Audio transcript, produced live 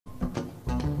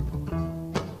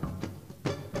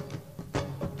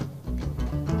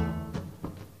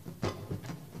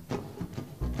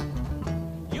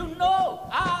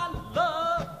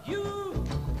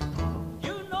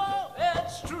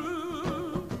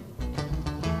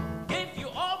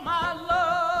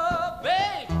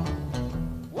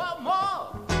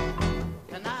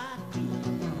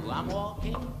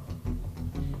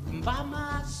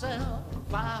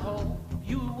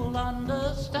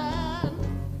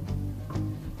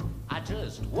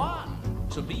just want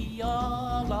to be your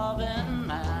loving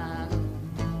man.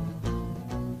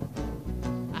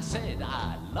 I said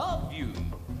I love you,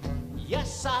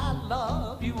 yes I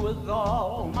love you with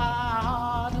all my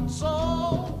heart and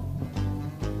soul.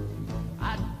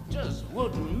 I just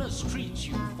wouldn't mistreat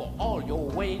you for all your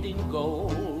weight in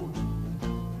gold.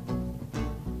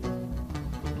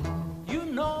 You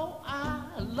know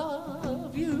I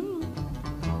love you,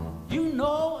 you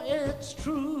know it's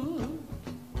true.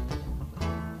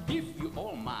 If you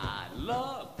owe my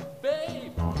love,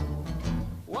 babe,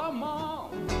 what more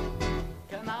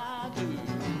can I do?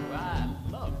 I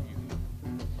love you,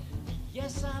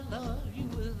 yes I love you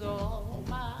with all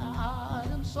my heart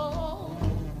and soul.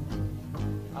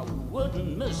 I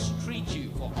wouldn't mistreat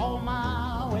you for all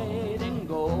my weight in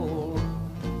gold.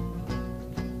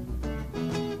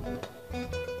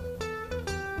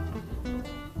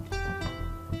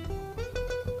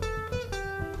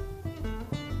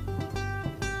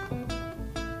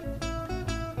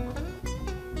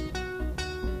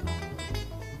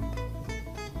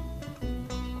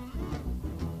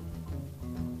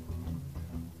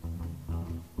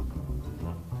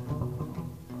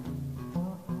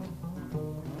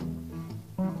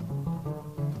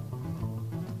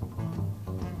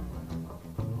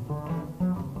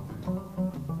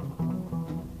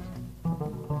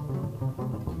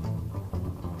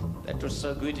 That was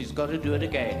so good, he's got to do it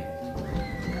again.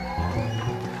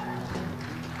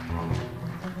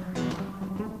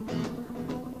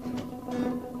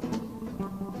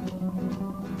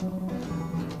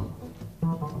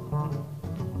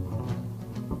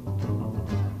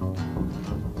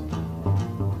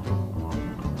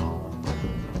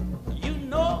 You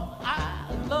know I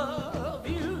love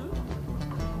you,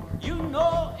 you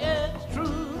know it's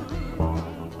true.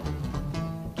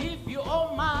 Give you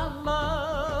all my love,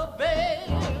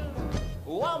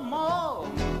 what more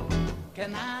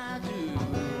can I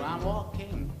do? I'm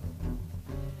walking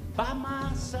by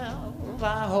myself,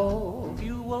 I hope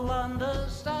you will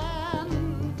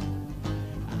understand.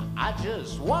 I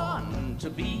just want to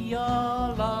be your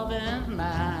loving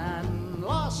man.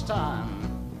 Last time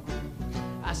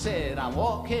I said I'm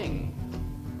walking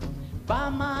by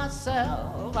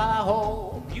myself, I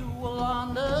hope you will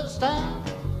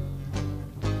understand.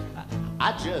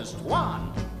 I just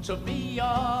want to be your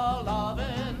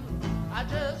loving. I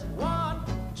just want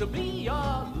to be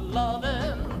your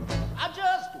loving. I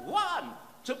just want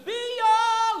to be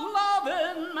your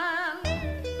loving man.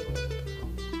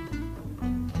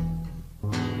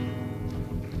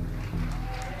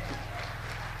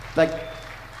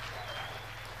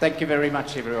 Thank you very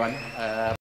much, everyone.